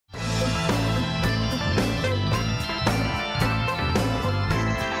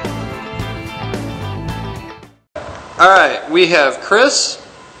Alright, we have Chris,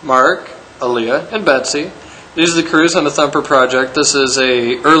 Mark, Aaliyah, and Betsy. These are the crews on the Thumper project. This is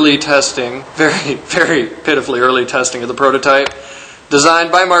a early testing, very, very pitifully early testing of the prototype,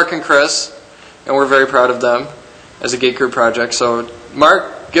 designed by Mark and Chris, and we're very proud of them as a Geek Group project. So,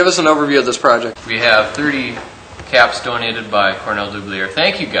 Mark, give us an overview of this project. We have 30 caps donated by Cornell Dublier.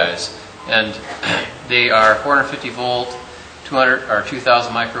 Thank you guys. And they are 450 volt,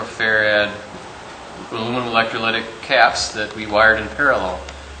 2000 microfarad aluminum electrolytic caps that we wired in parallel.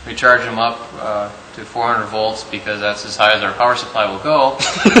 We charge them up to 400 volts because that's as high as our power supply will go.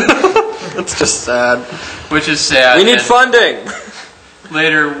 That's just sad. Which is sad. We need funding!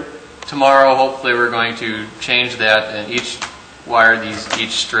 Later, tomorrow, hopefully we're going to change that and wire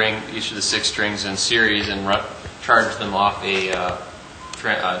each of the 6 strings in series and charge them off a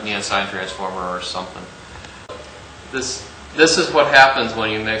neon sign transformer or something. This is what happens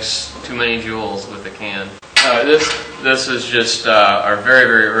when you mix too many joules with a can. This is just our very,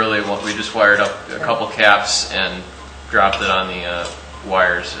 very early one. We just wired up a couple caps and dropped it on the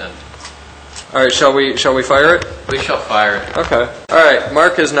wires. And alright, shall we fire it? we shall fire it. Okay. Alright,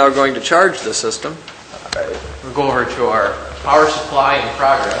 Mark is now going to charge the system. Alright, we'll go over to our power supply in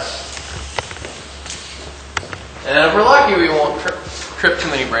progress. And if we're lucky, we won't trip too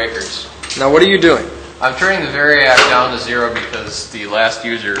many breakers. Now what are you doing? I'm turning the variac down to 0 because the last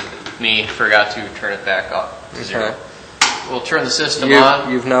user, me, forgot to turn it back up to 0. We'll turn the system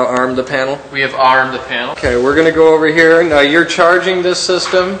on. You've now armed the panel? We have armed the panel. Okay, we're going to go over here. Now you're charging this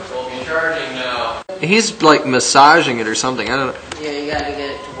system. We'll be charging now. He's like massaging it or something. I don't know. Yeah, you gotta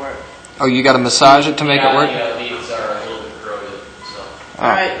get it to work. Oh, you got to massage it to make it work? The leads are a little bit corroded. So.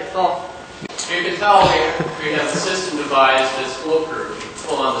 Alright, you're full. You can tell we have the system devised as flow curve.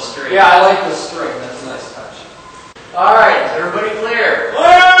 Pull on the string. Yeah, I like the string. That's a nice touch. Alright, is everybody clear?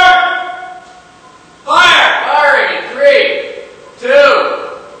 Clear! Fire! Firing in 3, 2,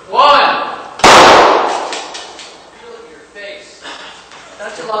 1. Feel it in your face.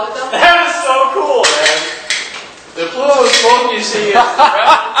 Don't you love it though? That is so cool, man. The plume of smoke you see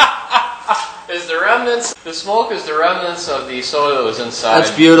is the remnants. The smoke is the remnants of the soda that was inside.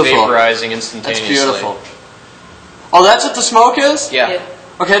 That's beautiful. Vaporizing instantaneously. That's beautiful. Oh, that's what the smoke is? Yeah.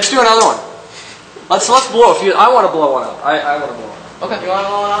 Okay, let's do another one. Let's blow a few. I want to blow one up. I want to blow one up. Okay. You want to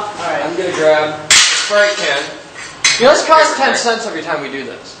blow it up? Alright. I'm gonna grab a Sprite can. You know, this costs 10 cents every time we do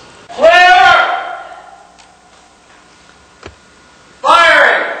this. Clear!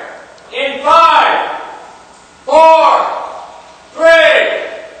 Firing! In 5, 4, 3,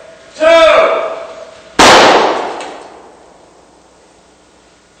 2.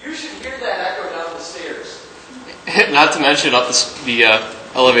 You should hear that echo down the stairs. Not to mention up the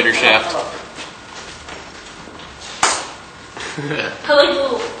elevator shaft. I like the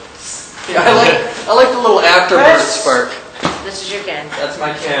little... Yeah, I like the little afterburn spark. This is your can. That's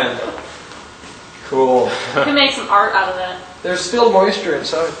my can. Cool. You can make some art out of that. There's still moisture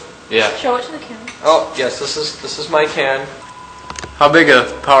inside. Yeah. Show it to the camera. Oh yes, this is my can. How big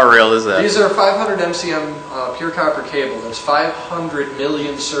a power rail is that? These are 500 MCM pure copper cable. That's 500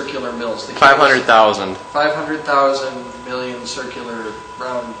 million circular mils. 500,000. 500,000 million circular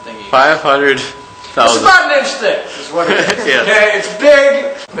round thingy. 500,000. It's about an inch thick, is what it is. Yes. Okay, it's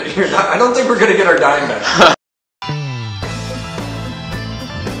big, but I don't think we're going to get our dime back.